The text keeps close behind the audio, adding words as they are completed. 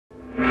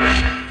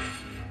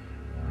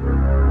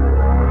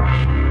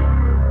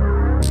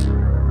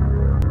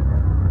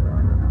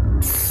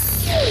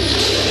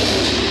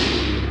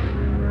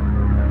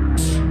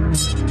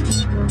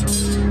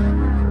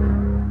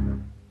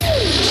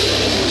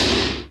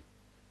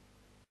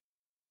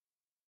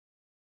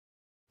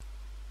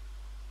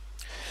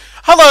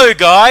Hello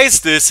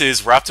guys, this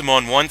is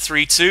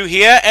Raptormon132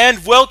 here,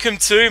 and welcome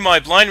to my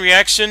blind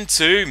reaction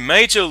to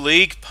Major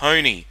League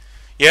Pony.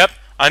 Yep,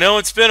 I know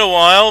it's been a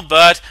while,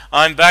 but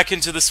I'm back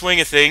into the swing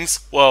of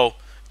things. Well,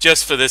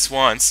 just for this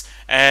once.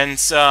 And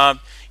sorry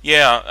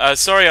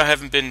I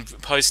haven't been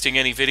posting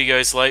any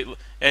videos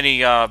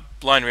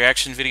blind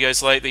reaction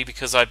videos lately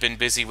because I've been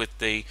busy with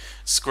the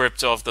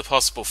script of the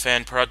possible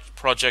fan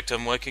project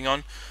I'm working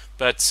on.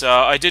 But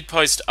I did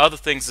post other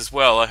things as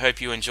well. I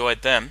hope you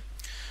enjoyed them.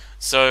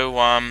 So,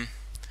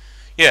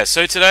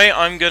 so today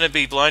I'm going to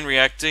be blind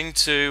reacting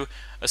to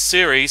a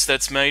series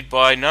that's made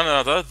by none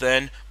other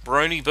than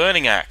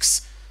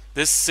BronyBurningAxe.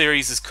 This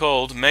series is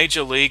called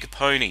Major League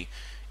Pony.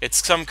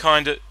 It's some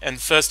kind of, and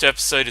the first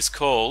episode is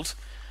called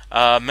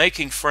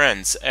Making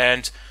Friends.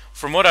 And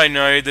from what I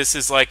know, this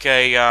is like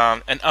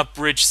an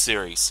abridged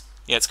series.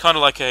 Yeah, it's kind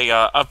of like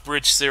a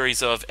abridged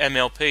series of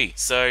MLP.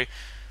 So,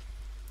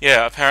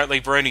 yeah,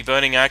 apparently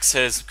BronyBurningAxe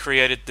has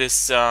created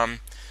this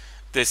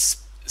this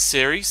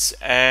series,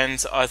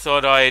 and I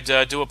thought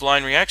I'd do a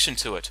blind reaction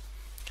to it.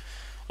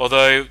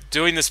 Although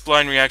doing this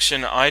blind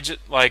reaction, I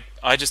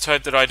just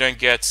hope that I don't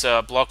get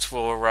blocked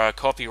for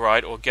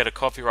copyright or get a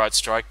copyright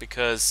strike,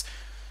 because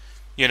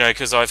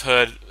because I've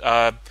heard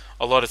a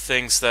lot of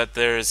things that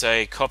there is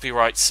a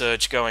copyright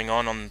surge going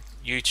on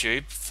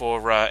YouTube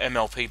for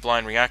MLP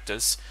blind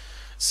reactors.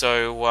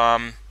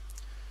 So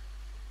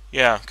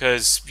yeah,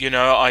 because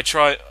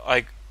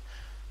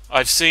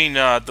I've seen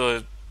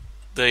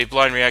the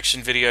blind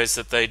reaction videos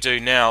that they do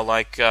now,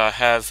 like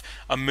have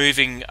a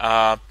moving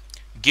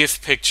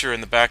GIF picture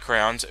in the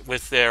background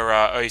with their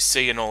OC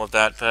and all of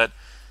that. But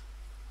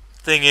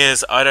thing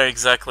is, I don't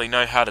exactly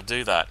know how to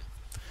do that.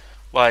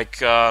 Like,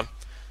 the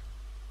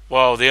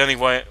only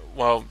way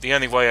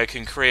I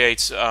can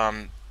create,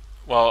 I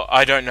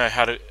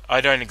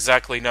don't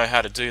exactly know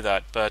how to do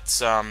that.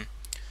 But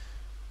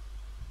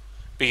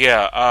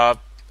yeah.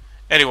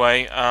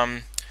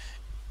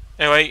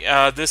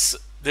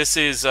 This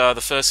is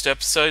the first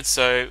episode,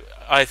 so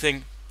I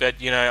think that,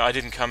 I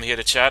didn't come here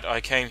to chat,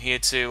 I came here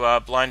to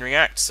blind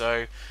react.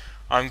 So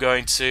I'm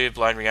going to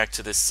blind react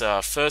to this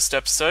first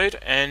episode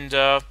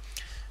and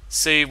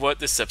see what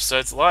this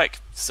episode's like.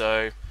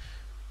 So,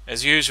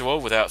 as usual,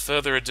 without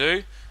further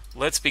ado,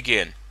 let's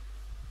begin.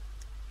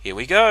 Here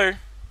we go.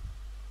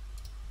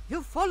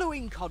 The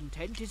following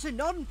content is a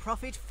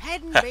non-profit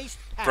fan-based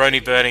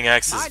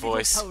BronyBurningAxe's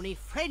voice. My Little Pony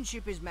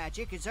Friendship is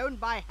Magic is owned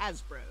by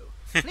Hasbro.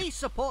 Please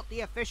support the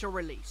official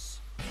release.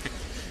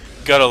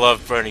 Gotta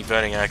love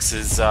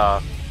BronyBurningAxe's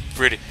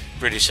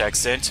British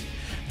accent.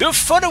 The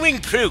following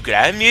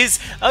program is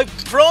a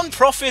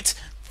non-profit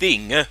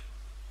thing.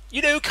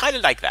 Kind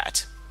of like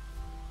that.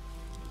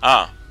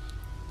 Ah,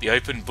 the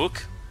open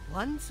book.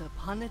 Once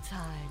upon a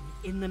time,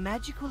 in the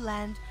magical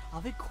land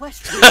of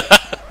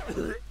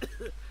Equestria.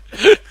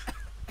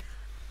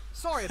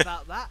 Sorry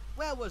about that.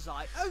 Where was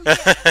I? Oh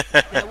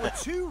yeah, there were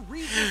two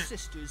regal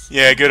sisters.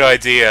 Yeah, good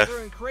idea.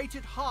 And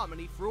created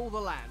harmony for all the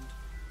land.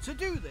 To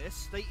do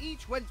this, they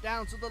each went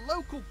down to the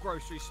local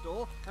grocery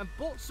store and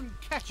bought some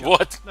ketchup.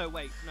 What? No,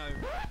 wait, no,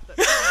 that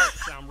doesn't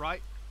sound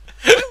right.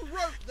 Who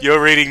wrote this?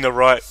 You're reading the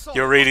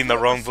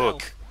wrong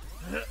book.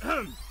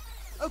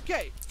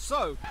 Okay,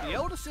 so the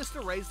elder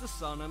sister raised the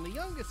sun and the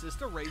younger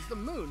sister raised the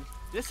moon.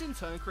 This in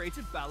turn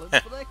created balance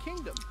for their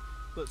kingdom.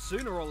 But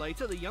sooner or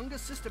later, the younger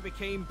sister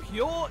became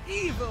pure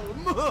evil.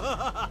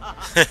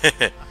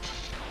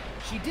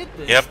 She did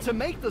this to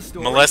make the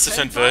story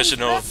Maleficent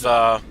version of,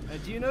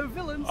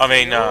 villains,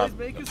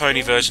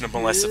 pony version of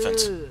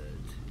Maleficent.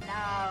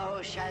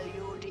 Now shall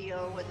you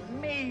deal with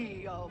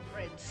me, O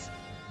Prince,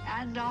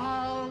 and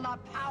all the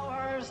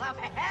powers of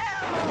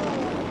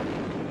hell!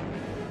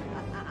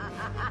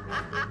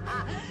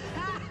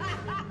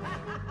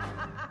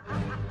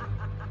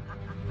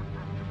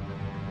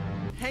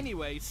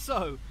 Anyway,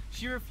 so,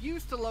 she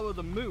refused to lower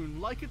the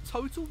moon like a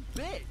total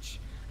bitch,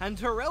 and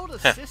her elder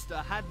sister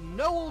had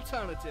no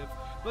alternative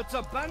but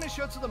to banish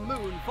her to the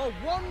moon for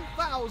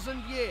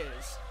 1,000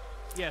 years.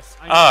 Yes,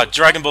 I know.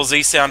 Dragon Ball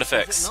Z sound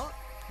effects. Is it not?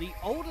 The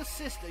older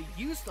sister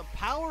used the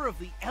power of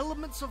the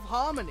elements of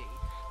harmony.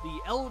 The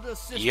elder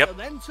sister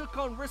then took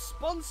on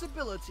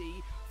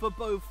responsibility for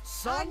both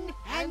sun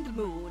and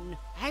moon.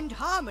 And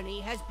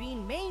harmony has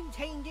been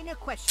maintained in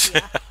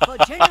Equestria for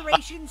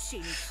generations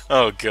since.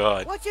 Oh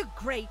god. What a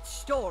great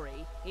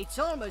story. It's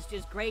almost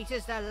as great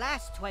as the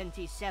last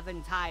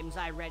 27 times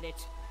I read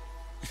it.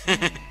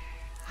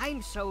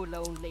 I'm so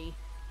lonely.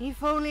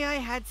 If only I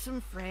had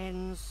some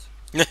friends.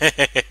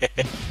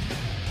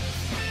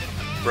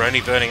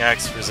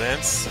 BronyBurningAxe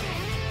presents.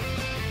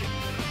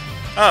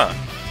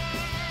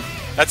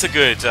 That's a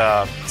good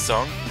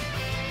song.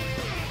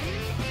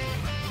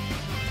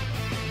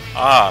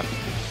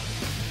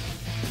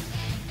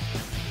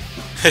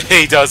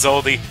 He does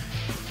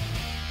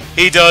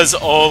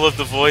all of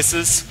the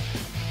voices.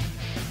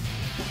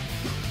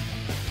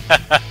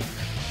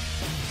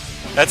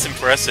 That's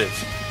impressive.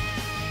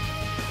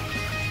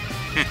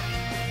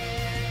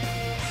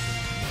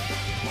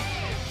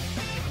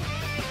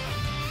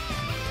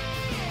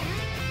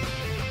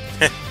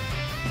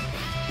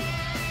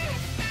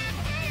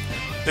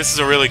 This is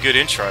a really good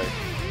intro.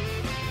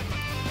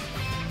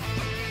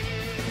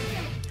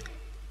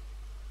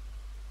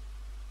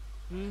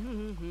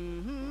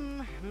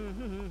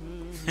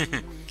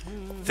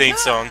 Theme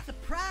song.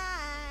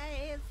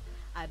 Surprise!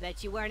 I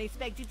bet you weren't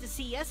expected to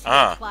see us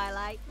here,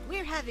 Twilight.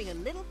 We're having a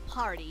little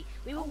party.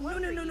 We will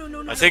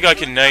I think I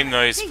can name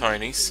those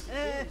ponies.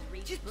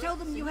 Just tell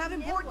them you have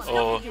important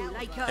Or, stuff to do,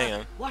 like hang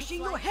on.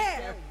 washing your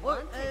hair,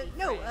 or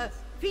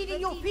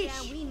feeding your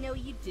fish. We know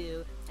you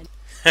do.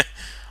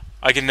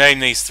 I can name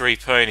these 3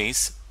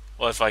 ponies,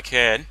 or if I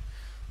can.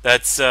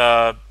 That's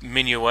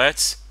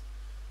Minuet.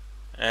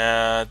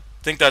 I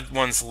think that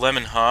one's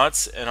Lemon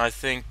Hearts, and I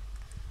think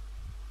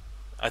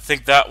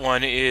that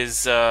one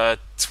is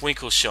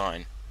Twinkle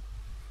Shine.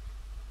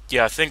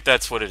 Yeah, I think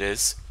that's what it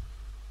is.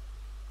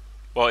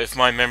 Well, if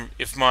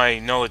my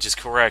knowledge is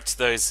correct,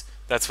 that's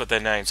what their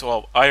names.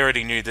 Well, I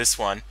already knew this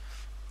one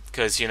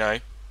because you know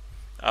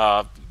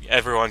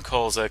everyone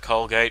calls her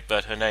Colgate,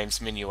 but her name's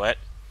Minuet.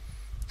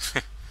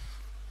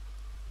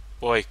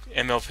 Boy,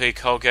 MLP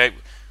Colgate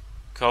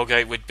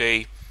would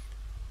be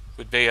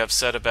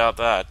upset about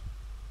that.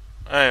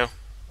 Oh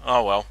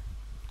well.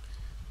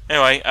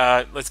 Anyway,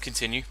 let's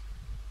continue.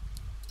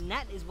 And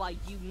that is why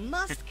you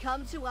must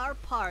come to our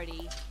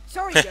party.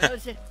 Sorry,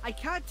 girls, I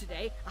can't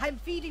today. I'm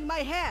feeding my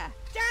hair.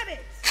 Damn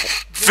it!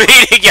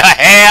 Feeding your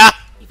hair?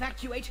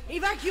 Evacuate!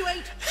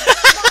 Evacuate!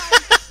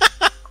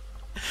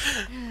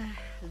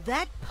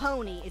 That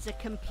pony is a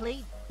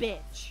complete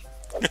bitch.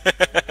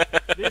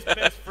 This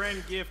best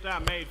friend gift I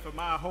made for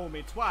my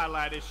homie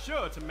Twilight is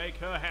sure to make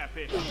her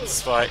happy.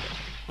 Spike.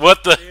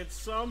 What the? Did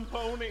some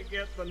pony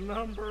get the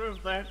number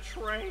of that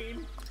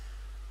train?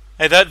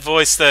 Hey, that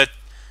voice that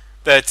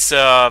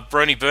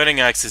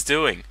BronyBurningAxe is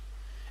doing.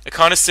 It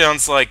kind of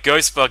sounds like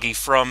Ghost Buggy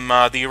from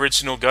the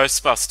original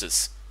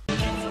Ghostbusters.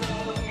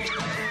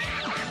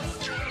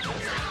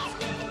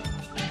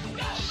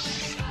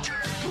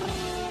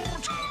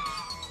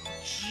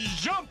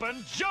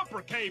 Jumping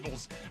jumper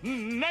cables.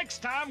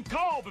 Next time,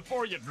 call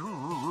before you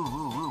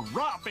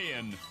drop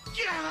in.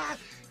 Yeah,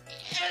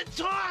 it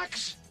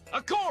talks.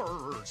 Of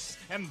course,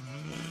 and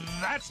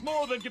that's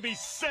more than can be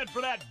said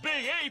for that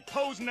big A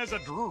posing as a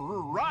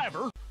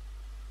driver.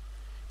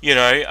 You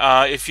know,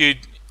 if you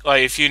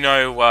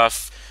know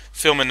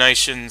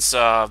Filmination's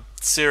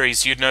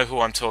series, you'd know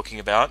who I'm talking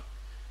about.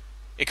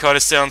 It kind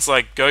of sounds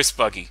like Ghost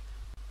Buggy,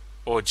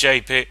 or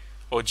JB,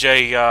 or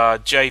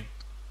GB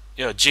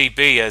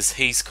as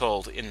he's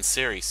called in the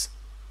series.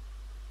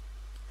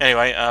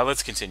 Anyway,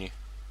 let's continue.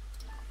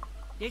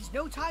 There's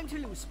no time to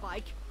lose,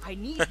 Spike. I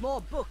need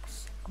more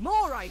books.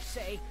 More, I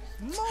say.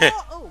 More.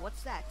 Oh,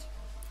 what's that?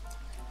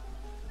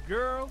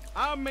 Girl,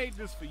 I made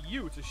this for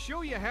you to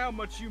show you how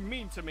much you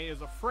mean to me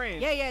as a friend.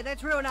 Yeah,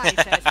 that's real nice,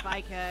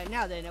 Spike.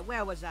 Now then,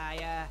 where was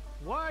I?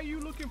 Why are you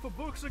looking for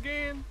books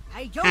again?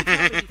 I don't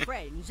have any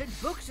friends,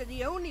 and books are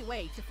the only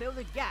way to fill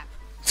the gap.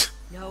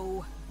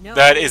 No.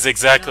 That is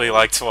exactly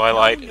like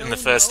Twilight in the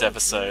first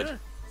episode.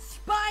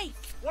 Spike!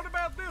 What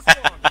about this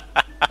one?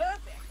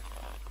 Perfect.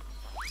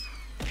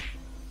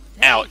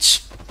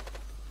 Ouch.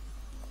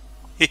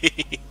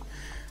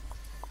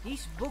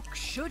 This book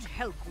should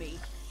help me.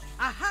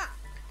 Aha!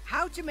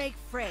 How to make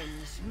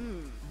friends.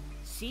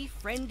 See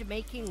Friend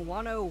Making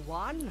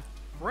 101?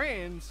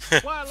 Friends?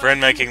 Why,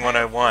 Friend like Making you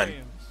have 101.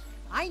 friends?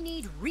 I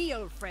need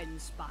real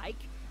friends,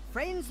 Spike.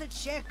 Friends that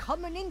share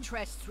common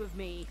interests with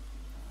me.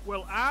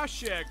 Well, I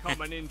share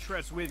common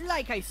interests with...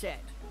 Like I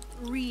said,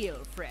 real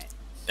friends.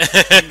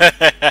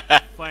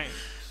 Thanks.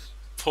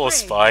 Poor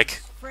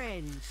Spike.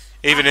 Friends.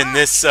 Even in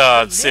this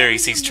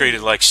series, he's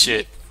treated like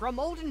shit. From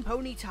olden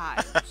pony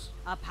times,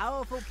 a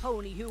powerful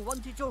pony who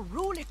wanted to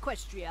rule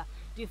Equestria,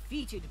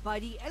 defeated by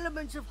the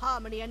elements of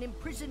harmony and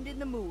imprisoned in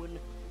the moon.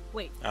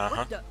 Wait,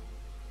 what the?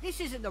 This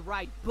isn't the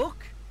right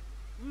book.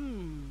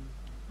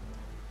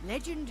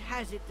 Legend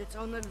has it that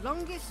on the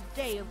longest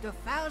day of the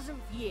 1000th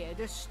year,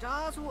 the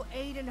stars will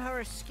aid in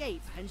her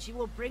escape, and she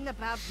will bring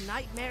about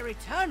Nightmare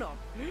Eternal.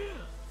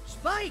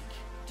 Spike,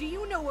 do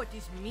you know what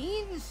this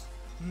means?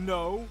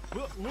 No.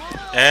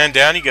 And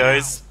down he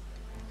goes.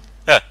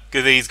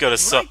 Good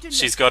that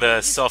she's got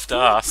a soft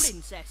ass.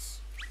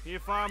 Princess.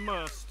 If I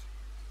must.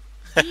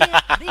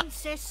 Dear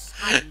Princess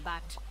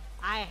Sunbat,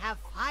 I have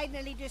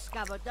finally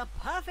discovered the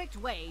perfect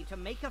way to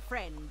make a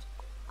friend.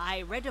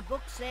 I read a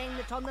book saying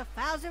that on the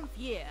 1000th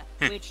year,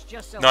 which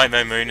just so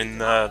Nightmare Moon in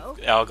the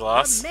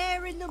hourglass. the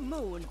mare in the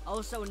moon,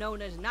 also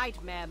known as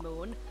Nightmare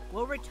Moon,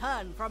 will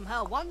return from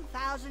her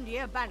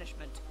 1000-year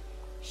banishment.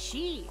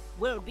 She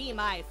will be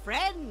my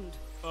friend.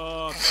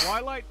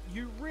 Twilight,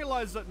 you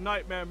realize that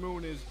Nightmare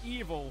Moon is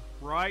evil,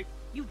 right?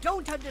 You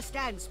don't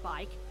understand,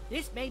 Spike.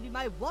 This may be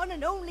my one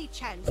and only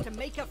chance to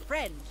make a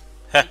friend.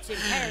 It's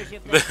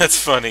imperative that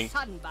That's funny.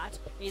 Sunbat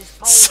is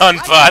told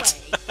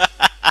Sunbat. right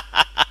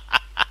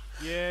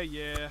away.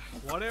 Yeah.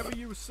 Whatever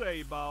you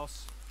say,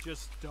 boss.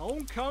 Just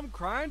don't come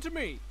crying to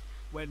me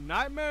when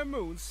Nightmare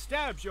Moon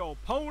stabs your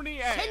pony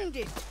ass. Send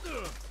it.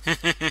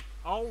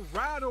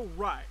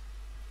 Alright.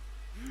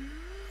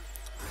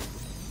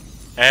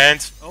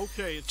 And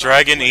Okay, it's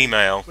Dragon on its way,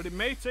 email. but it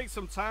may take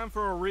some time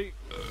for a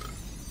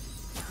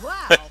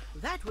Wow,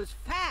 that was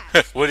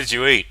fast. What did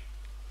you eat?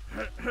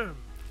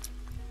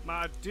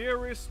 My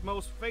dearest,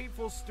 most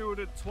faithful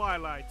student,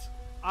 Twilight,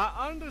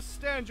 I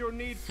understand your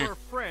need for a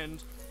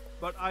friend,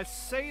 but I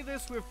say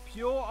this with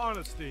pure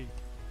honesty.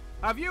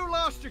 Have you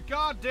lost your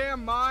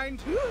goddamn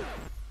mind?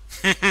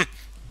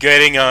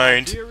 Getting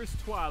owned. Dearest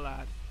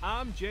Twilight,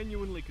 I'm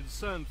genuinely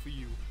concerned for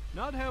you.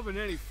 Not having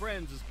any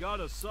friends has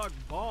gotta suck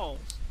balls.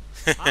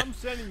 I'm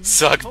sending you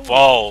Suck to Pony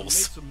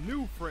balls. to make some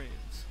new friends.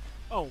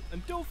 Oh,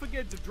 and don't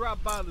forget to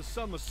drop by the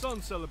Summer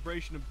Sun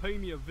celebration and pay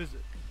me a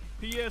visit.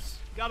 P.S.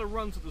 Gotta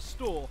run to the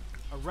store.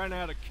 I ran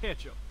out of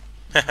ketchup.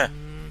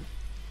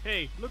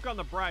 Hey, look on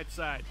the bright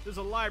side. There's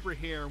a library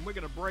here and we're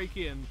gonna break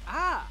in.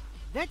 Ah,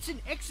 that's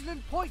an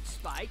excellent point,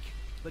 Spike.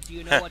 But do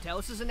you know what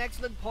else is an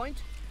excellent point?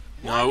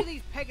 Why No. do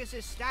these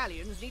Pegasus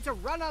stallions need to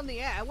run on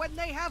the air when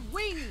they have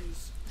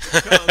wings?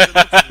 Because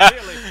it's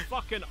really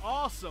fucking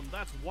awesome,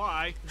 that's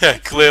why.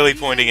 Clearly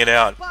pointing it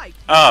out. Spike,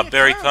 Ah, you'd be a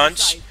berry terrible punch,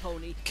 science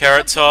pony.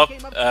 carrot If somebody top,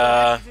 came up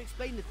to you to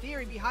explain the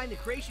theory behind the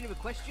creation of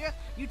Equestria,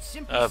 you'd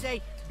simply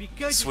say,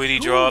 because Sweetie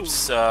it's cool.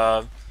 drops,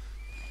 I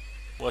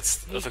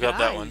forgot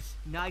that one. Guys,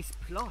 nice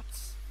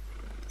plots.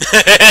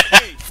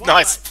 Hey, Twilight,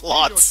 Nice here's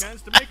plots. your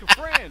chance to make a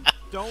friend.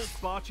 Don't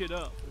botch it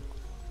up.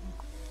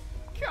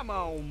 Come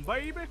on,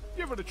 baby.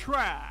 Give it a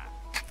try.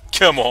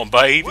 Come on,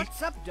 baby.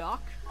 What's up,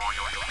 Doc?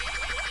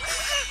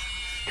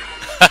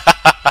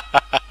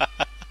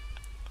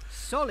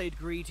 Solid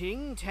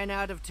greeting, 10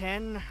 out of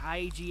 10,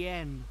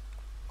 IGN.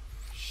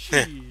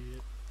 Shit.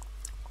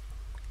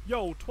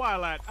 Yo,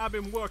 Twilight, I've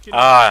been working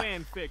Ah, on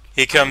fanfic.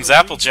 here I'm comes gonna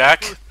read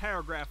Applejack. the first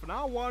paragraph, and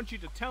I want you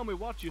to tell me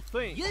what you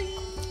think.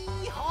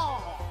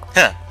 Yeehaw!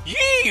 Huh.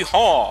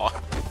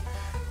 Yeehaw!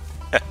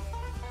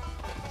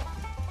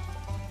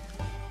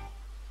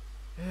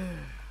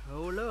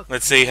 Oh, look.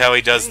 Let's see how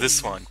he does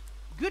this one.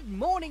 Good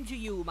morning to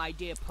you, my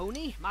dear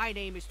pony. My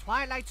name is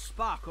Twilight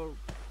Sparkle.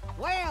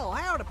 Well,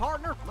 howdy,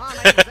 partner. My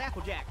name is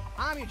Applejack.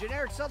 I'm your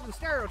generic southern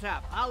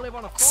stereotype. I live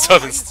on a farm,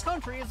 Southern I use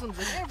countryisms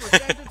in every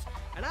sentence,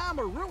 and I'm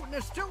a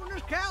rootin'est,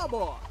 tootin'est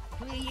cowboy.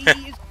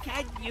 Please,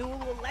 can you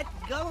let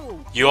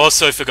go? You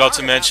also forgot to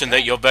Sorry mention about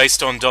that you're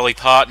based on Dolly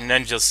Parton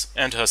and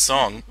her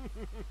song.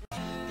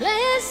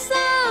 Play a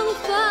song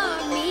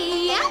for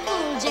me,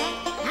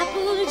 Applejack,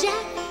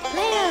 Applejack.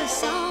 Play a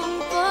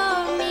song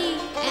for me,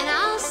 and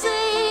I'll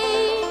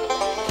sing.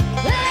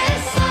 Play a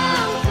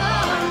song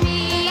for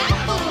me,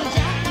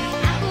 Applejack,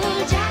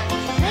 Applejack.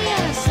 Play a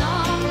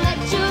song, let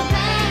your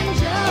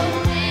banjo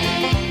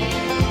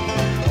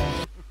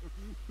ring.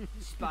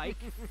 Spike,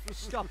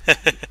 stop.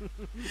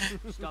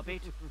 Stop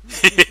it.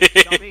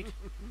 Stop it.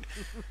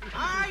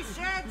 I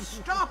said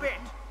stop it!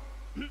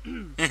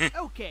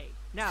 Okay,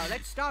 now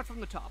let's start from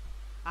the top.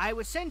 I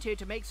was sent here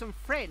to make some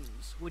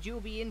friends. Would you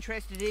be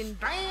interested in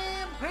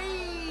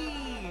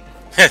Stampede?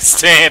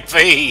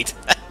 Stampede!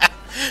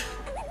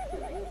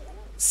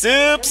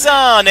 Soup's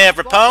on,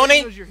 every As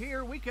pony! you're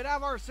here, we could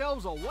have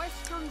ourselves a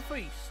Western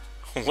feast.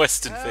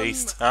 Western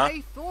feast, huh?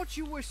 I thought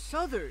you were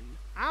Southern.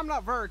 I'm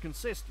not very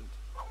consistent.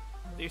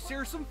 This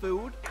here's some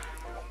food.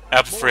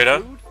 Apple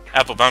fritter,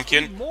 apple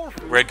bumpkin,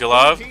 red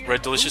galave,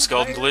 red delicious,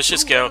 golden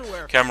delicious,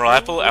 caramel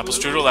apple, apple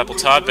strudel, apple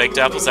tart, baked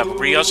apples, apple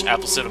brioche,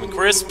 apple cinnamon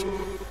crisp.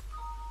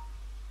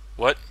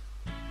 What?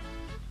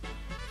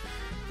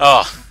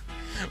 Oh,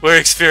 we're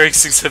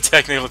experiencing some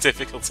technical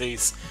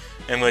difficulties,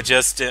 and we're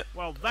just.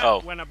 Well, that Oh.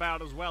 went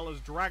about as well as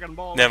Dragon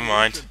Ball. Never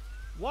mind. Evolution.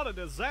 What a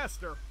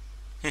disaster.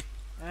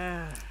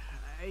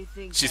 I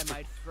think She's I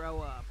might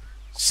throw up.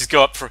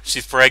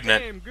 she's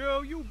pregnant. Damn,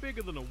 girl, you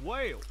bigger than a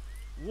whale.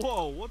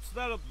 Whoa, what's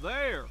that up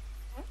there?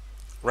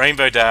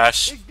 Rainbow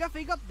Dash. There's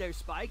nothing up there,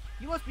 Spike.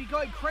 You must be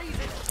going crazy.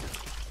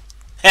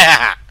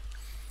 Ha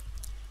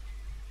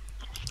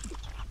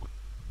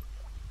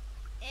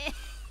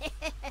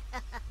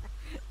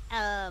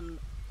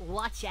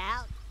Watch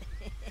out.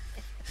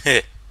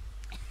 ha.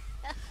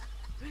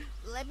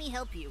 Let me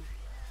help you.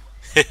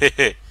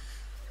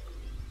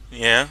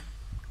 Yeah.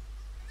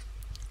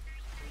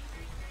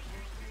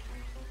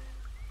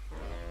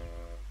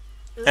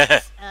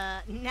 Oops,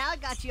 now I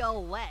got you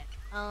all wet.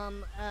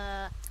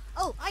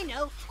 Oh, I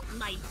know.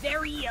 My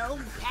very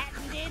own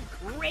patented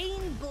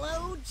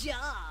rainbow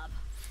job.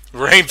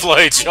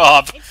 Rainbow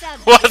job. It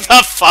sounds What weird, the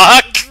but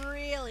fuck? it's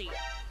really.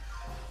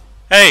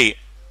 Hey,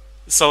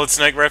 Solid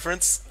Snake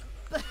reference.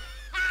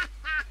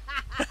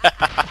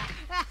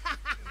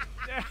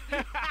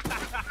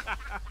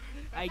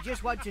 I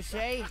just want to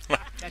say,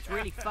 that's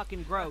really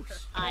fucking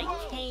gross.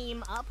 I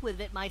came up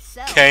with it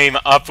myself. Came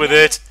up with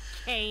it.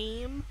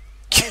 Came.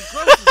 As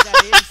gross as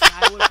that is,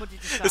 I will put it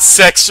A aside.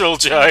 sexual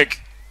joke.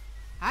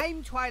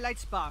 I'm Twilight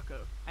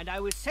Sparkle, and I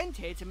was sent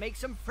here to make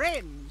some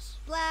friends.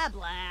 Blah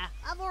blah.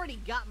 I've already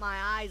got my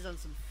eyes on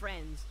some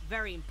friends,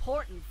 very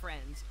important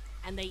friends,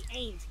 and they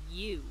ain't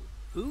you.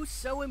 Who's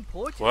so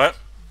important? What?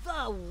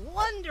 The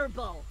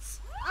Wonderbolts.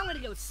 I'm gonna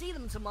go see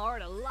them tomorrow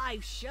at a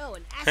live show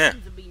and ask Huh.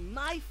 them to be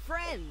my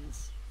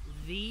friends.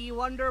 The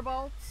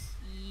Wonderbolts?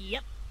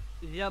 Yep.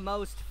 The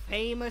most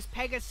famous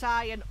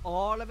Pegasi in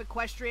all of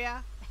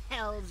Equestria?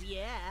 Hells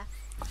yeah.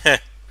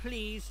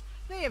 Please,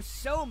 They have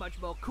so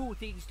much more cool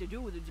things to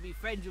do than to be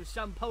friends with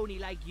some pony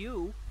like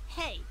you.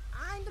 Hey,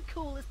 I'm the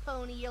coolest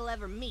pony you'll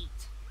ever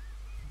meet.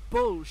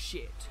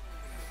 Bullshit.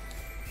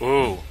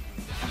 Ooh.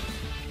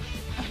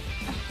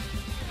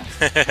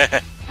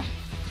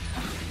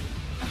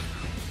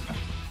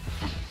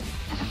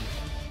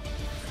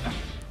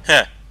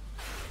 Huh.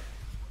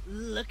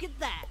 Look at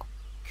that.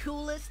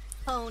 Coolest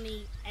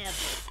pony ever.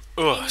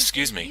 Oh, Anything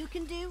excuse me. you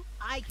can do,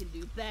 I can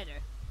do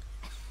better.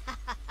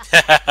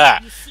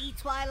 Look You see,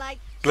 Twilight?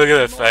 at that You're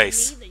more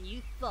face. me than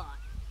you thought.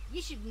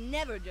 You should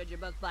never judge a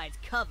book by its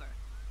cover.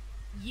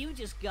 You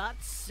just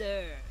got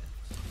served.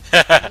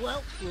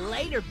 Well,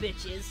 later,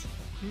 bitches.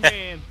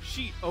 Man,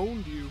 she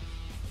owned you.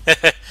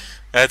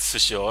 That's for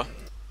sure.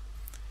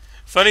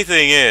 Funny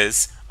thing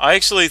is, I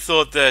actually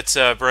thought that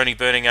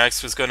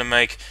BronyBurningAxe was going to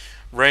make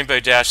Rainbow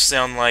Dash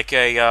sound like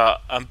a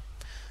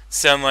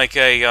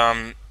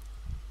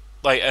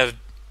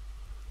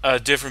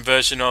different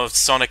version of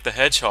Sonic the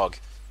Hedgehog.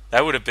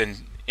 That would have been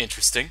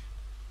interesting.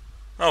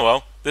 Oh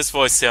well, this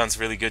voice sounds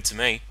really good to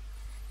me.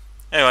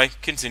 Anyway,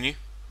 continue.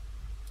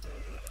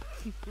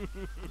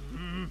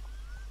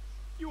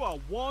 You are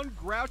one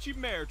grouchy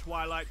mare,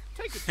 Twilight.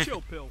 Take a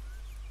chill pill.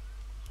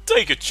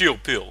 Take a chill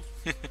pill.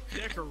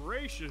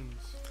 Decorations.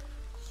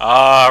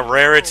 Ah,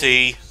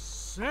 rarity.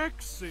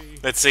 Sexy.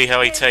 Let's see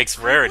how he Well, takes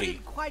I rarity.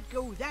 wouldn't quite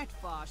go that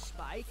far,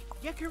 Spike.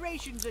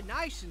 Decorations are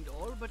nice and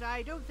all, but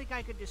I don't think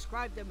I could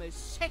describe them as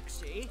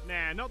sexy.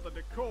 Nah, not the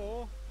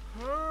decor.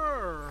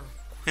 Her.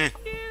 No.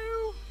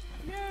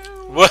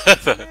 No. What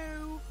the?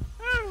 No.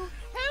 Oh,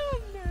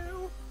 hell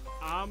no.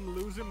 I'm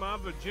losing my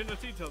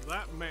virginity to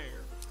that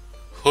mare.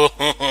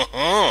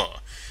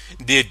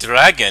 The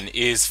dragon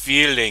is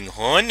feeling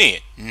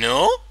horny,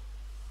 no?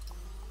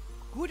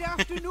 Good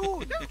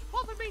afternoon. Don't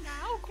bother me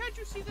now. Can't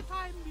you see that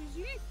I'm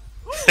busy?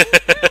 Oh,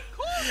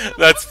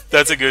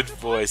 That's a good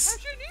voice.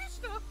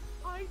 Fashionista.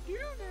 I do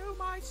know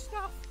my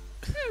stuff.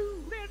 Oh,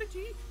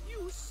 Rarity,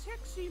 you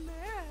sexy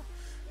mare.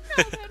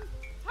 Now then,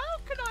 how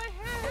can I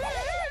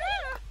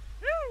have...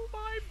 Oh,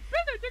 my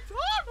Benedict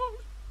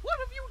Arnold! What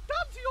have you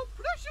done to your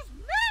precious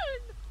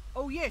man?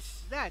 Oh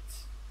yes, that.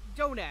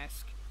 Don't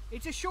ask.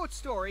 It's a short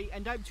story,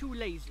 and I'm too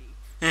lazy.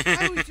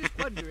 I was just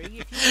wondering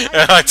if you would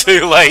like I'm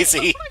too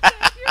lazy.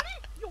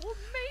 Your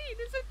mane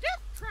is a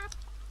death trap.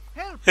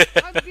 help.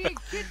 I'm being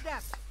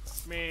kidnapped.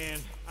 Man,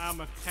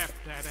 I'ma tap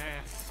that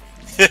ass.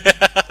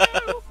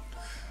 No,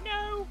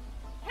 no,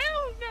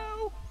 hell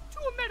no.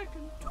 Too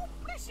American, too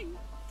prissy,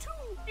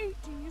 too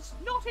 80s,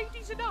 not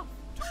 80s enough.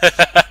 Too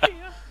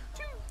Shakespeare,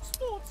 too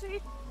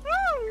sportsy.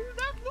 Oh,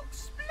 that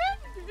looks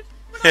splendid.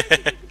 But I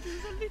think we could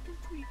use a little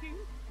tweaking.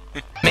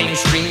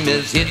 Mainstream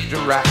is hit the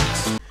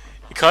rocks.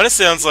 It kind of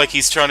sounds like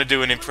he's trying to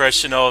do an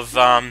impression of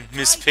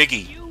Miss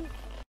Piggy. Do you know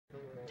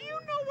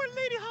where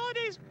Lady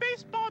Holiday's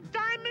baseball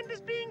diamond is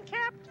being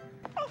kept?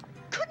 Oh,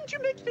 couldn't you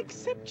make an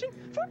exception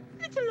for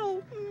little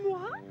old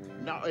moi?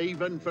 Not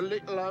even for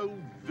little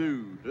old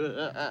food.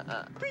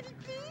 Pretty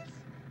please?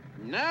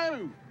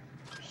 No!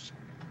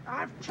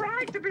 I've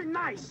tried to be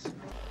nice.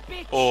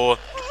 Bitch. Or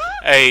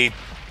a... You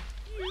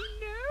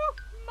know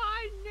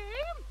my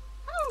name?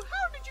 Oh,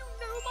 how did you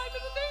know my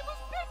little name was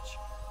Bitch?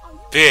 Are you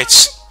Bitch.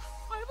 psychic?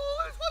 I've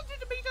always wanted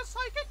to meet a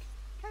psychic.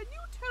 Can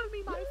you tell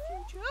me my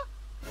future?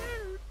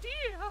 Oh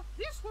dear,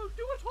 this won't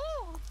do at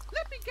all.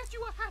 Let me get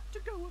you a hat to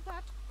go with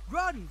that.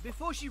 Run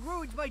before she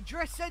ruins my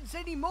dress sense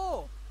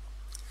anymore.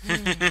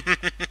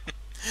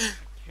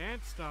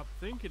 Can't stop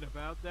thinking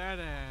about that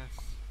ass.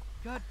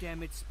 God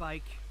damn it,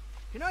 Spike.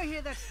 Can I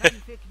hear that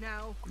fanfic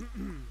now?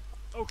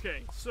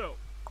 Okay, so,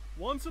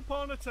 once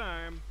upon a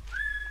time...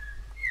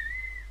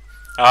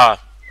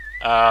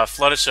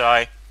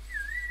 Fluttershy.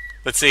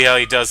 Let's see how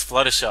he does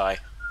Fluttershy.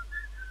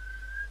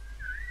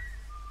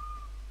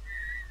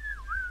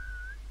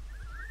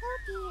 Oh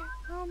dear.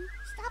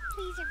 Stop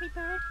please, every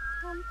bird.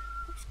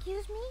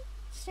 Excuse me,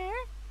 sir?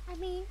 I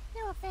mean,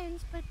 no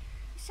offense, but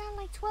you sound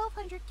like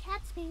 1,200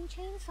 cats being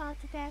chainsawed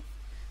to death.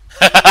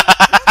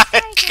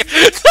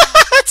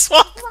 That's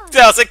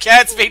 1,000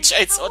 cats being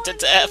chainsawed to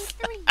death.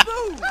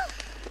 Boo!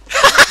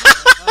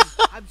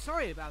 I'm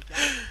sorry about that.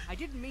 I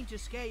didn't mean to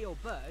scare your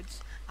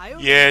birds. I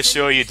only Yeah, intended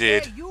sure to you scare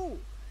did. You.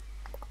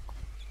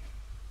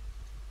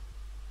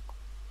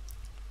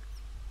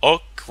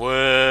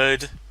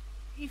 Awkward.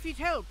 If it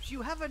helps,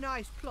 you have a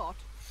nice plot.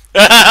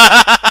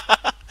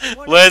 Want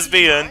to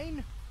Lesbian. see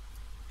mine?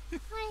 I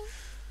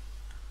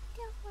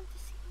don't want to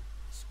see.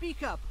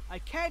 Speak up. I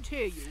can't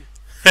hear you.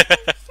 I said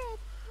I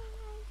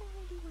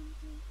don't really want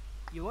to.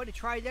 You want to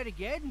try that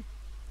again?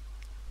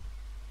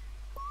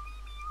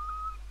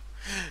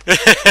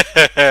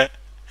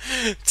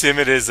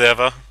 Timid as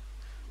ever.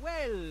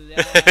 Well,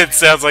 It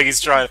sounds like she's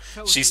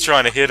totally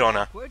trying to hit on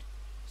her. awkward,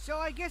 so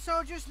I guess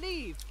I'll just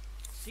leave.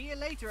 See you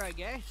later, I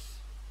guess.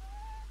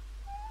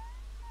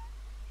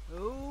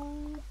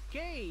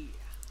 Okay.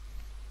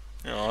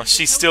 Oh,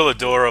 she's still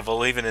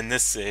adorable even in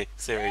this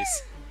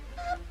series.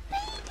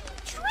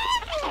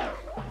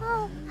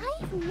 Oh,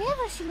 I've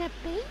never seen a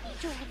baby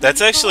dragon.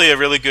 That's actually before. a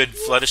really good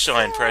He's Fluttershy so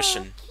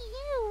impression.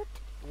 Cute.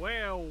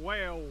 Well,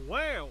 well,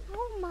 well.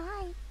 Oh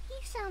my,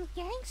 he sounds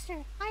gay.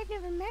 gangster. I've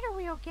never met a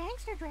real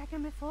gangster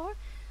dragon before.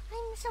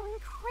 I'm so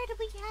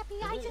incredibly happy,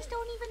 I just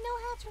don't even know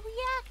how to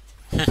react.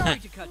 Sorry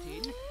to cut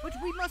in, but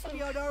we must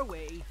be on our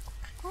way.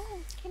 Oh,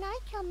 can I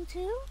come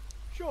too?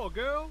 Sure,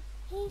 girl.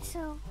 Hey,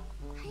 so,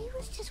 I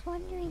was just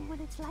wondering what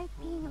it's like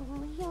being a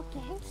real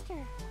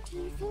gangster. Do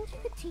you think you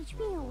could teach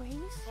me your ways?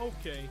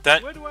 Okay,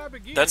 That where do I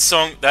begin?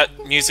 that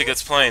music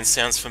that's playing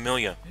sounds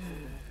familiar.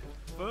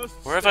 First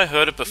Where have I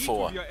heard it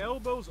before? Keep your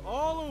elbows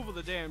all over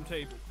the damn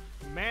table.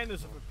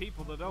 Manners are for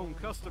people that own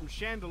custom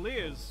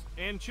chandeliers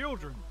and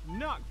children,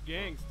 not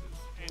gangsters.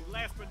 And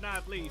last but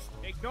not least,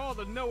 ignore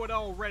the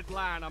know-it-all red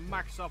line on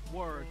Microsoft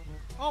Word.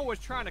 Always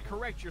trying to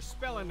correct your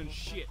spelling and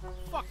shit.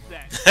 Fuck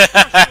that.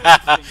 Trust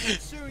your instincts, and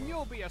soon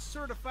you'll be a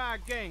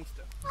certified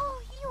gangster.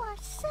 Oh, you are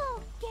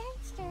so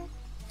gangster.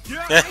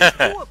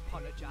 I do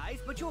apologize,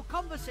 but your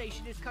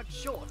conversation is cut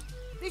short.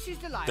 This is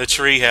the library. The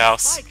treehouse.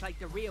 Spike, like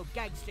the real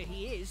gangster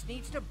he is,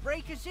 needs to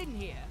break us in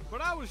here.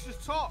 But I was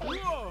just talking.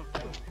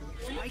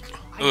 Spike,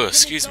 Ugh,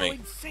 excuse me.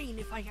 Insane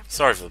if I have to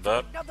Sorry for the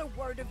listen to burp. another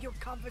word of your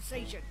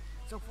conversation.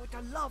 So for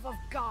the love of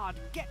God,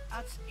 get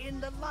us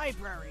in the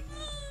library.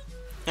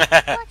 Watch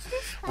this,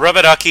 Spike.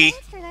 Rubber ducky.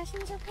 Gangster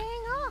lessons are paying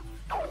off.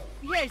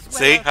 Yes, well,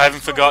 See, I haven't thanks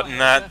for forgotten all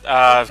that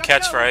answer.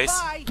 catchphrase.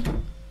 Bye.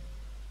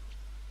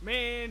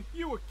 Man,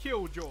 you a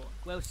killjoy.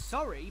 Well,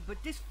 sorry,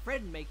 but this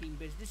friend-making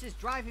business is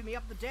driving me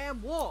up the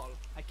damn wall.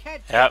 I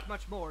can't take Yep.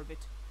 much more of it.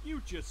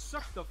 You just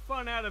suck the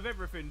fun out of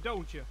everything,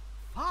 don't you?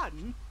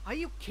 Fun? Are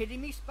you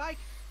kidding me, Spike?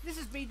 This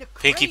has been the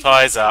Pinkie craziest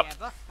Pie's day up.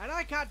 ever, and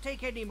I can't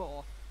take any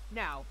more.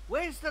 Now,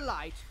 where's the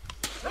light?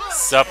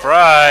 Sup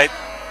right.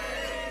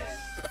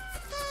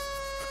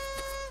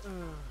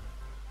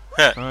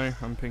 Hi,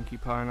 I'm Pinkie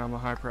Pie and I'm a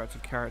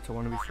hyperactive character.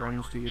 Want to be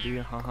friends? Do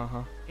you? Ha ha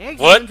ha.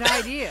 Excellent What?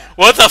 idea.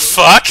 What the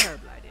fuck?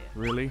 Terrible idea.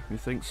 Really? You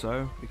think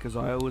so? Because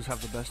I always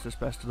have the best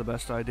of the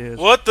best ideas.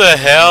 What the When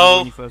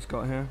hell? you first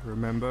got here,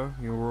 remember?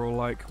 You were all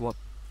like, what?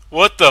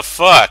 What the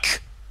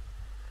fuck?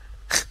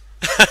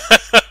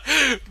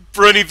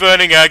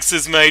 BronyBurningAxe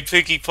has made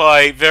Pinkie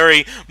Pie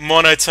very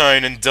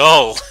monotone and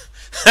dull.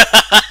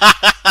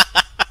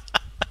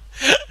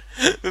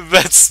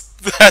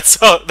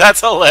 That's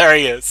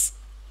hilarious.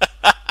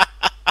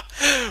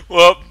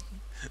 Well,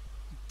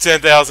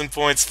 10,000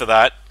 points for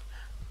that.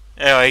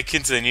 Anyway,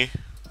 continue.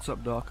 What's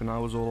up, Doc? And I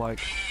was all like,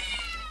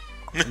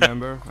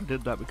 remember? I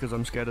did that because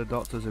I'm scared of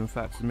doctors. In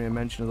fact, the mere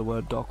mention of the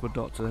word doc would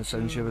doctor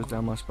send shivers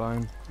down my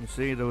spine. You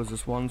see, there was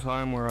this one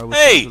time where I was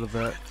Hey! sent to the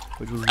vet,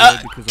 which was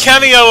weird because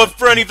Cameo of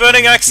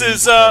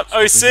BronyBurningAxe's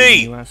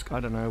OC. You ask, I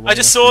don't know. I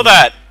just saw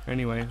that.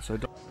 Anyway, so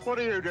What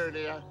are you doing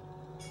here?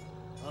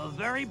 A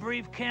very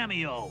brief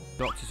cameo.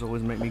 doctors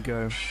always make me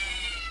go.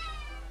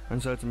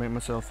 And so to make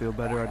myself feel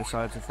better, I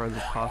decided to throw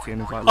this party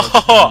and invite loads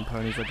of random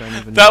ponies I don't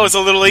even know. That was a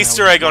little Now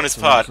Easter we're egg on his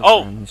part. lots of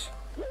Oh! friends.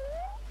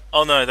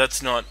 Oh no,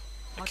 that's not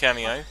a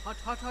cameo. Hot,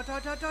 hot, hot,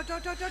 hot, hot, hot,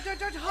 hot, hot,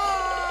 hot, hot,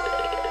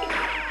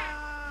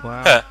 hot.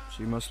 Wow,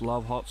 she must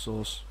love hot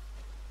sauce.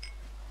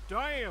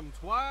 Damn,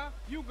 Twy,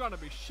 you gonna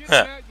be shitting Huh,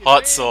 out your hot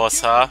damn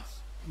sauce, huh?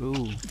 kittens.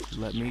 Ooh,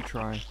 let me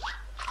try.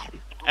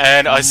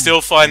 And I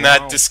still find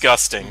that Wow.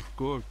 disgusting.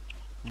 Good.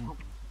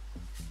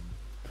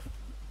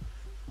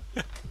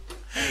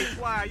 Hey,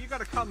 Twy, you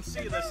gotta come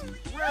see this.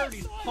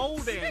 Rarity's pole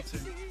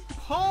dancing.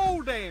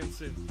 Pole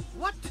dancing.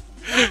 What?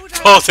 Why would I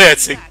Pole do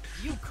dancing. that?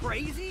 You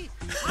crazy?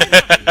 I'm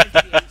not a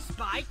lesbian,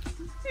 Spike.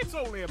 It's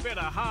only a bit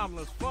of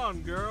harmless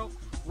fun, girl.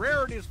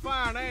 Rarity's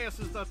fine ass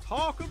is the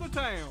talk of the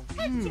town.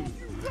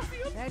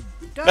 That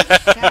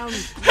does sound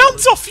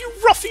Hands off, you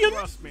ruffian!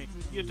 Trust me,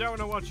 you don't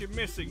know what you're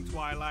missing,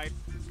 Twilight.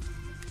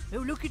 Oh,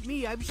 look at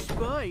me, I'm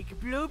Spike.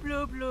 Blah,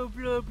 blah, blah,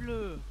 blah,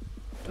 blah.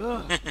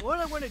 Ugh, all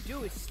I want to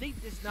do is sleep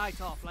this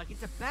night off like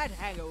it's a bad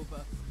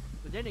hangover.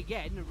 But then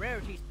again,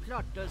 Rarity's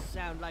plot does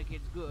sound like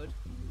it's good.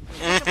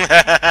 I'm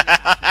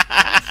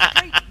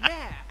straight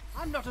mad.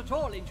 I'm not at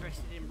all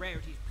interested in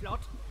Rarity's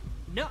plot.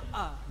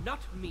 Nuh-uh,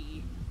 not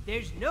me.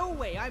 There's no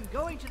way I'm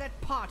going to that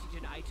party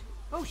tonight.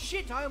 Oh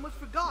shit, I almost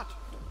forgot.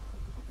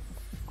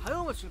 I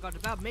almost forgot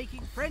about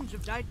making friends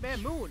with Nightmare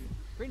Moon.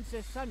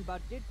 Princess Sunbud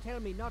did tell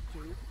me not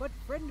to, but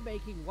Friend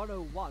Making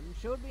 101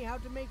 showed me how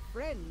to make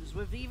friends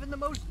with even the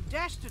most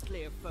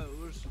dastardly of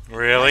foes.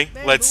 Really?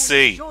 Nightmare Let's Moon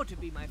is see. sure to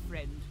be my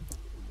friend.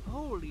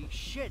 Holy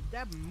shit,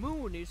 that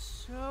moon is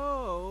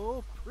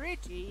so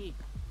pretty.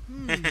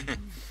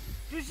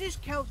 Does this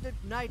count that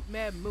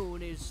Nightmare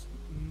Moon is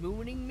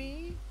mooning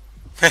me?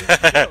 If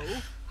so,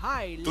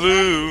 hi,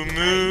 Blue love-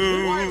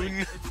 moon.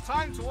 It's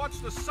time to watch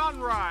the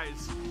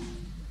sunrise.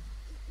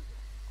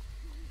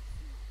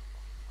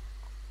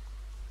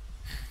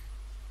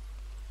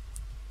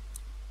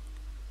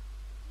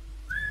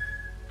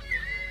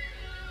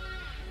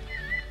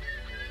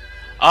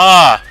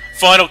 Ah,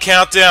 Final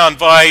Countdown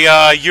by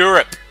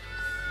Europe.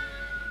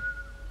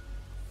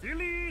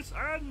 Fillies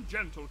and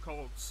gentle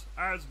colts,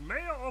 as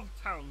mayor of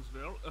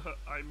Townsville,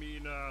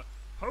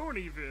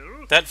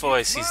 Ponyville. That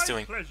voice it's he's my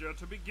doing. pleasure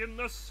to begin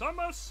the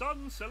summer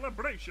sun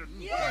celebration.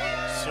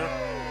 Sure.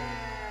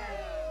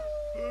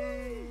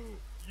 Boo,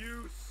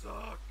 you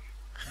suck.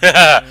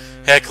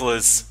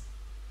 Hecklers.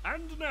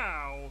 And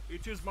now,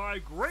 it is my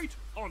great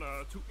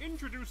honor to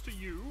introduce to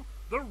you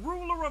the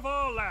ruler of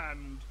our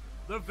land,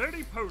 the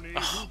very pony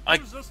who I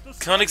gives us the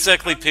can't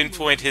exactly sun and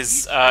pinpoint moon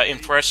his each day,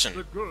 impression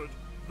the good,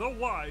 the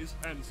wise,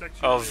 and of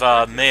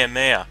sexually Mea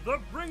Mea. the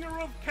bringer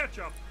of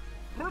ketchup,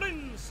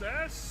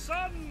 Princess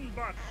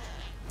Sunbutt.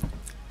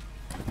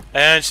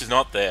 And she's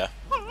not there.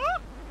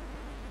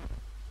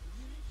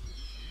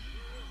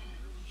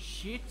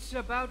 Shit's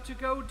about to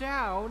go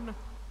down.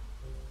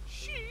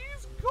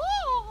 She's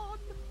gone.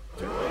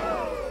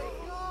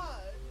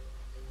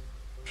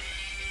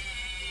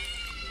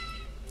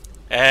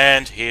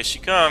 And here she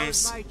Now's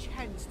comes. my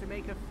chance to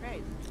make a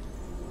friend.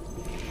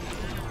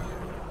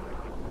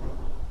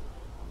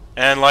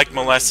 And like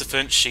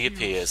Maleficent, she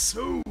appears.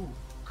 So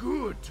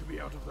good to be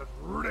out of that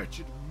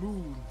wretched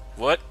moon.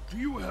 What? Do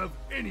you have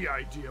any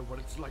idea what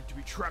it's like to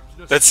be trapped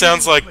in a That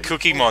sounds steel like plate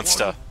Cookie for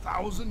Monster.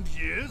 1,000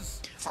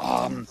 years?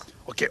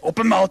 Okay,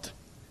 open mouth.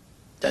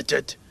 That's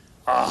it.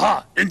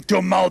 Aha!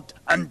 Into mouth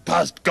and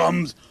past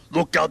gums.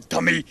 Look out,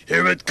 tummy,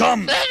 here it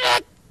comes.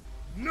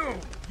 No,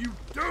 you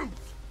don't.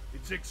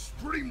 It's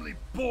extremely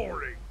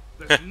boring.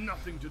 There's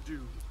nothing to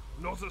do.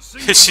 Not a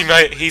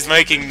single. He's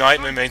making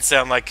Nightmare Man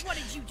sound like What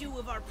did you do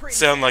with our princess?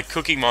 sound like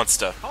Cookie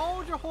Monster.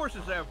 Hold your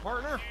horses there,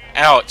 partner.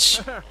 Ouch.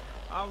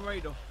 I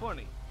made a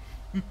funny.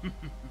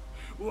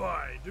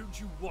 Why, don't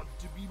you want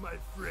to be my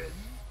friend?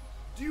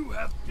 Do you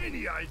have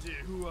any idea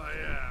who I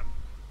am?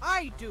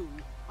 I do.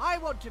 I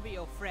want to be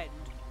your friend.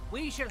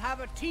 We shall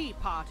have a tea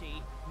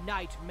party,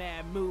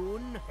 Nightmare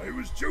Moon. I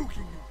was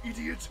joking, you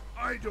idiot.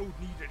 I don't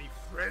need any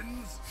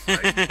friends.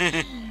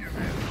 I'm evil.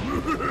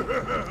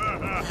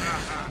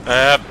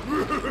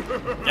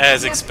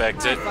 As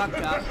expected. I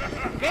fucked up.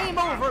 Game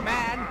over,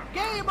 man.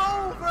 Game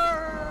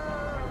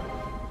over.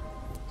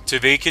 To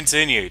be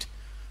continued.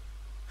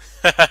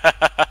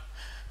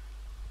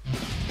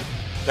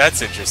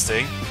 That's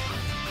interesting.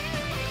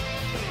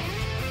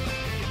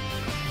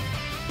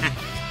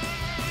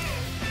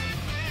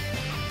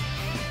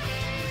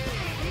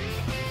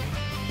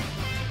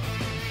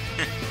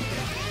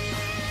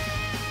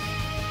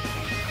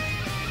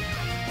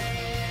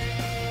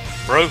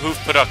 Brohoof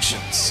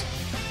Productions.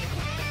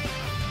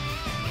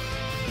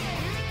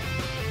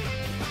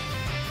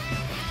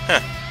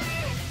 Huh.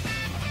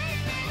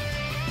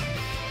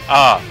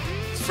 Ah,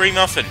 free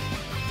muffin.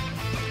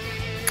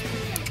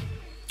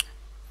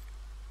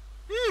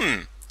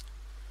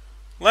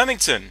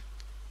 Lamington.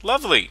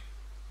 Lovely.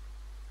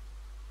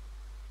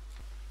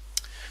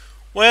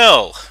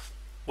 Well,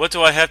 what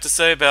do I have to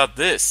say about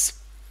this?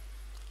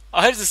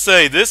 I have to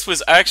say this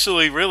was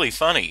actually really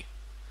funny.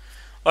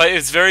 Like,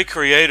 it's very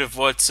creative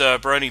what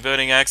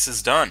BronyBurningAxe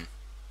has done.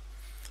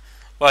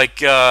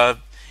 Like,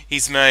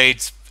 he's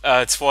made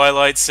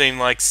Twilight seem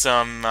like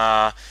some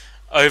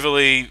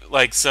overly,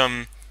 like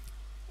some,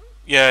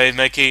 yeah,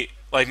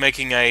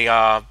 making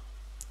a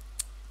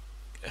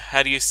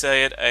how do you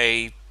say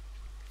it?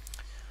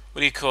 What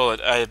do you call it?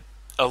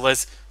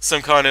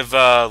 Some kind of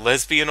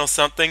lesbian or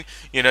something.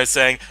 You know,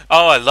 saying,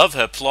 "Oh, I love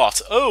her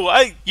plot. Oh,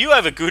 you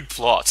have a good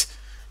plot."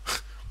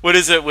 What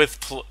is it with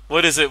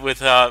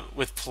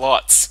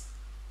plots?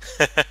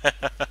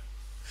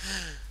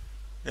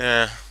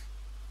 Yeah.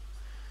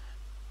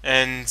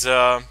 And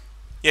yeah,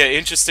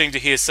 interesting to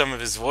hear some of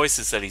his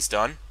voices that he's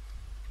done.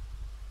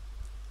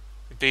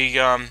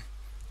 You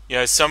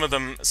know, some of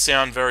them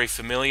sound very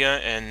familiar,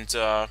 and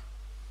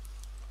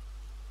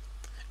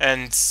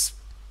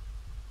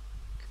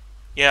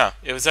yeah,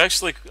 it was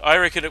actually, I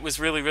reckon it was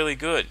really, really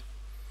good.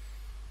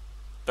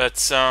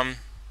 But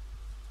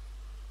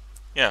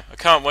yeah, I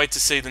can't wait to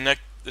see the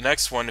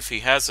next one if he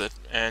has it.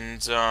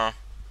 And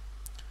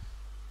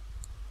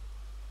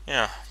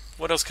yeah,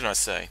 what else can I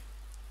say?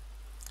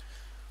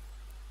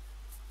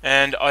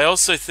 And I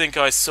also think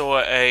I saw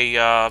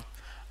a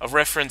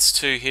reference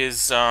to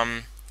his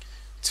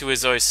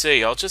OC.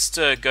 I'll just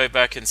go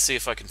back and see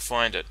if I can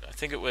find it. I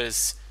think it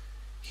was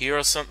here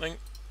or something.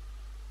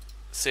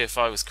 See if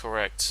I was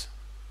correct.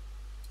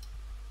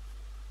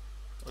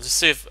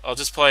 I'll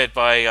just play it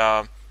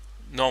by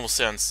normal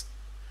sounds.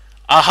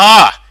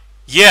 Aha!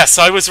 Yes,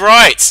 I was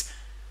right.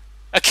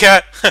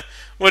 Okay.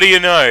 What do you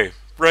know?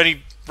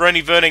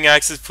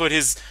 BronyBurningAxe has put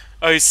his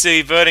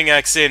OC Burning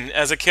Axe in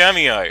as a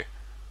cameo.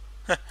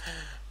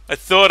 I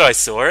thought I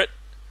saw it.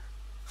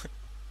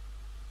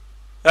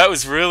 That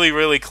was really,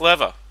 really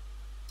clever.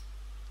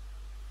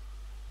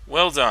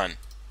 Well done.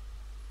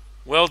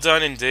 Well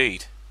done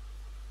indeed.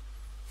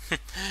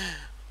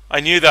 I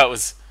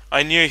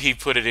knew he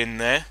put it in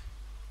there.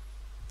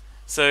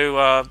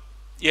 So,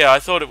 yeah, I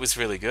thought it was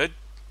really good.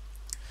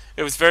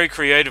 It was very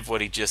creative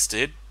what he just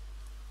did.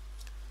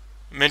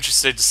 I'm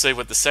interested to see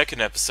what the second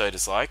episode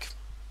is like.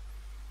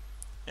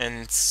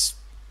 And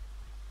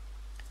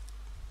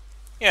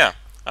yeah,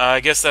 I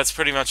guess that's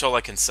pretty much all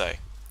I can say.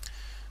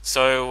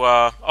 So,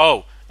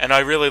 oh, and I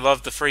really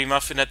loved the free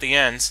muffin at the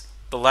end,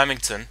 the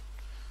Lamington.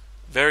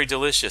 Very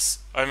delicious.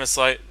 Almost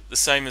like the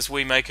same as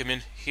we make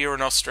them here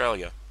in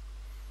Australia.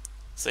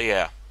 So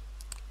yeah.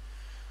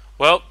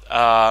 Well,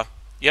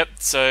 yep,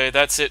 so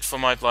that's it for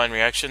my blind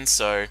reaction.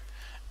 So,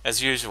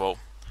 as usual,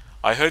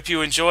 I hope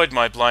you enjoyed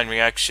my blind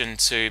reaction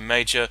to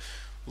Major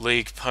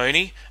League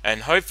Pony,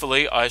 and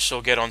hopefully I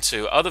shall get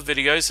onto other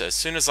videos as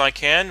soon as I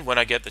can when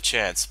I get the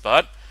chance.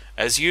 But,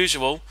 as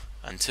usual,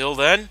 until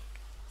then,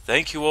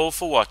 thank you all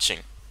for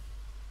watching.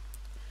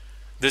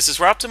 This is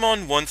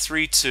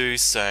Raptormon132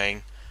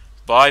 saying,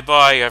 bye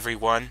bye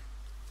everyone.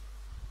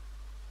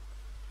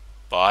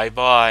 Bye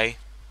bye.